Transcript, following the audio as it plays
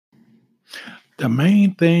The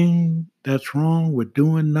main thing that's wrong with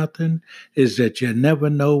doing nothing is that you never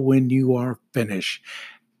know when you are finished.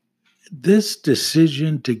 This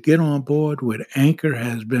decision to get on board with Anchor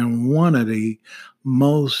has been one of the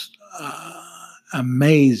most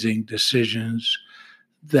amazing decisions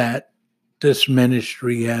that this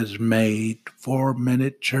ministry has made. 4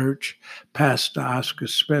 Minute Church, Pastor Oscar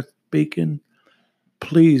Smith speaking.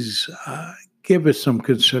 Please give it some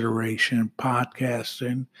consideration.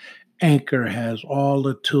 Podcasting. Anchor has all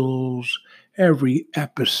the tools. Every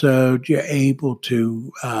episode, you're able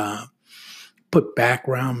to put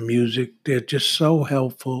background music. They're just so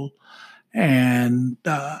helpful. And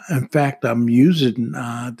in fact, I'm using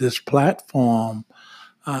this platform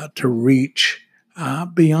to reach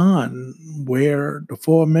beyond where the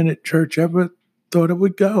 4 Minute Church ever thought it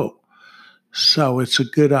would go. So it's a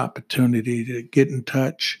good opportunity to get in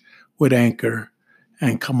touch with Anchor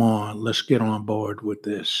and come on, let's get on board with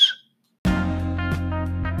this.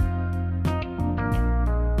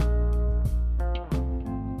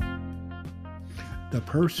 The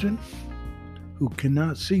person who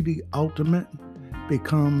cannot see the ultimate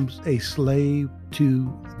becomes a slave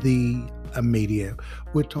to the immediate.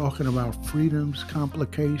 We're talking about freedom's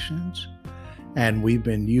complications, and we've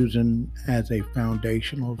been using as a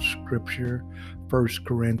foundational scripture 1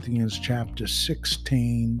 Corinthians chapter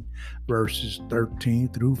 16, verses 13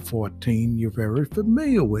 through 14. You're very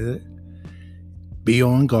familiar with it. Be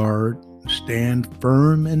on guard, stand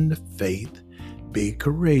firm in the faith, be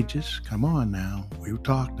courageous. Come on now, we've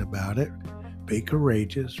talked about it. Be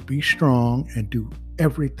courageous, be strong, and do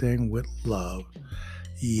everything with love.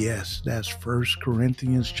 Yes, that's 1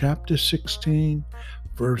 Corinthians chapter 16,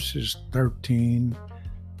 verses 13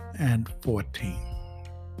 and 14.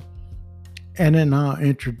 And in our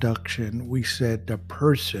introduction, we said the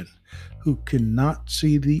person who cannot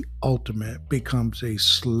see the ultimate becomes a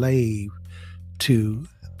slave to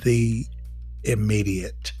the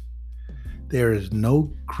immediate. There is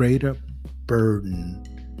no greater burden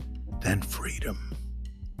than freedom,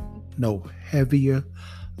 no heavier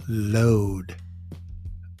load,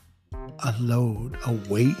 a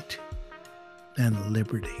weight than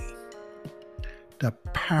liberty. The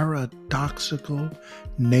paradoxical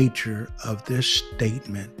nature of this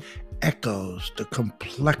statement echoes the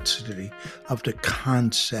complexity of the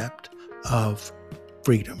concept of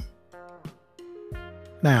freedom.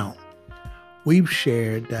 Now, we've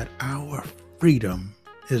shared that our freedom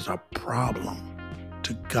is a problem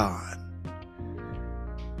to God.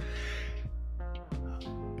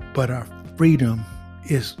 But our freedom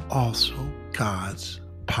is also God's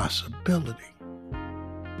possibility.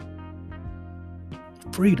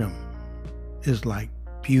 Freedom is like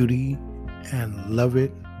beauty and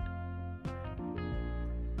loving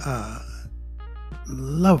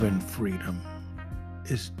freedom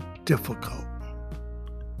is difficult,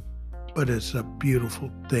 but it's a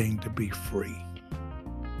beautiful thing to be free.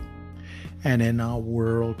 And in our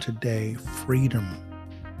world today, freedom,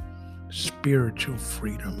 spiritual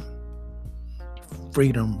freedom,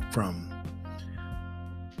 freedom from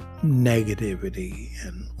negativity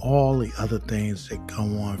and all the other things that go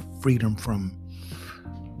on, freedom from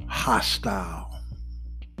hostile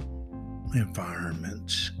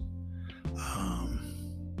environments.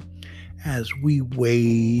 As we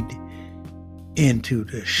wade into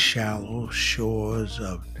the shallow shores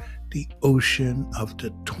of the ocean of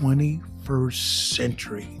the 21st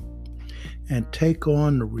century and take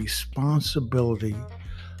on the responsibility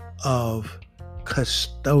of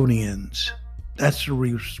custodians. That's a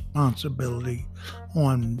responsibility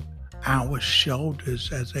on our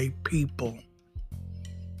shoulders as a people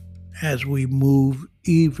as we move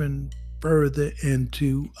even further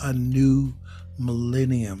into a new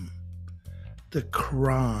millennium. The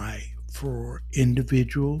cry for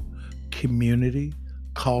individual, community,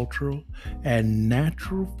 cultural, and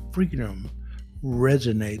natural freedom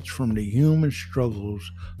resonates from the human struggles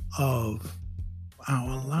of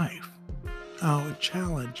our life, our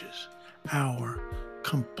challenges, our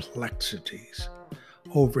complexities.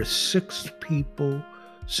 Over 6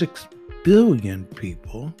 billion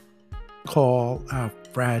people call our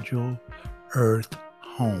fragile earth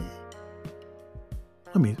home.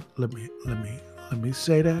 Let me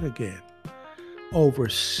say that again. Over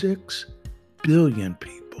 6 billion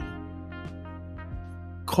people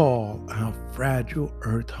call our fragile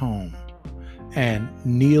earth home, and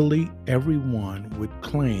nearly everyone would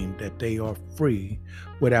claim that they are free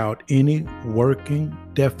without any working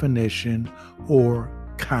definition or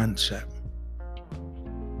concept.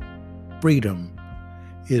 Freedom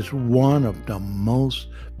is one of the most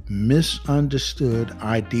misunderstood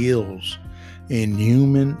ideals in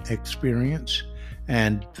human experience,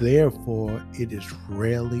 and therefore it is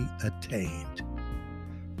rarely attained.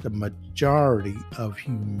 The majority of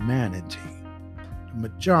humanity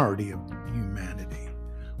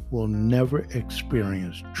will never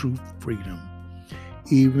experience true freedom,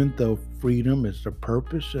 even though freedom is the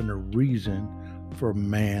purpose and the reason for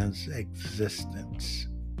man's existence.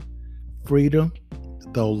 Freedom,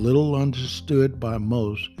 though little understood by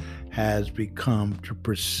most, has become the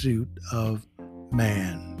pursuit of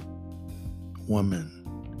man, woman.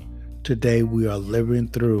 Today we are living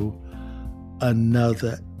through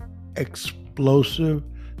another explosive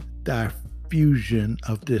diffusion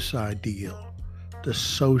of this ideal. The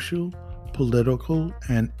social, political,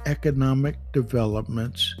 and economic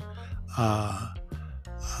developments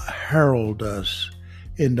herald us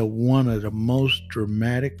into one of the most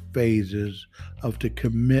dramatic phases of the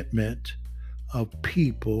commitment of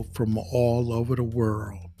people from all over the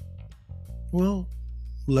world. Well,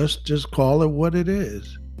 let's just call it what it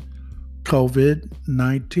is.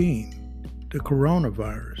 COVID-19, the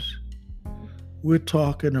coronavirus. We're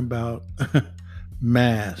talking about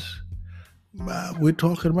masks. We're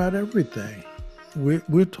talking about everything.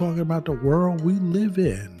 We're talking about the world we live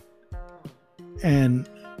in. And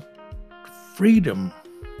freedom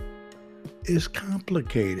is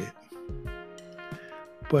complicated.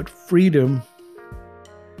 But freedom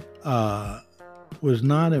was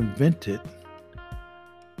not invented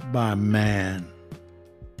by man,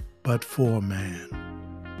 but for man.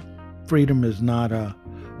 Freedom is not a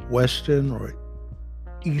Western or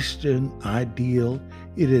Eastern ideal.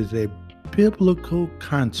 It is a biblical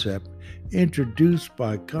concept introduced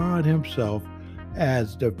by God Himself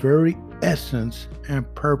as the very essence and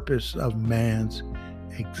purpose of man's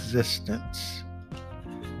existence.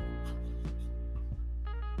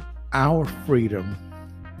 Our freedom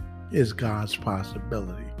is God's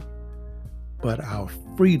possibility, but our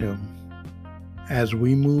freedom, as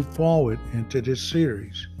we move forward into this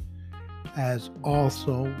series, has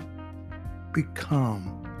also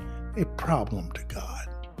become a problem to God.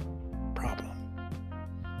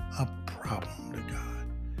 A problem to God.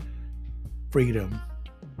 Freedom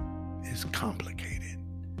is complicated.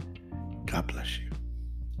 God bless you.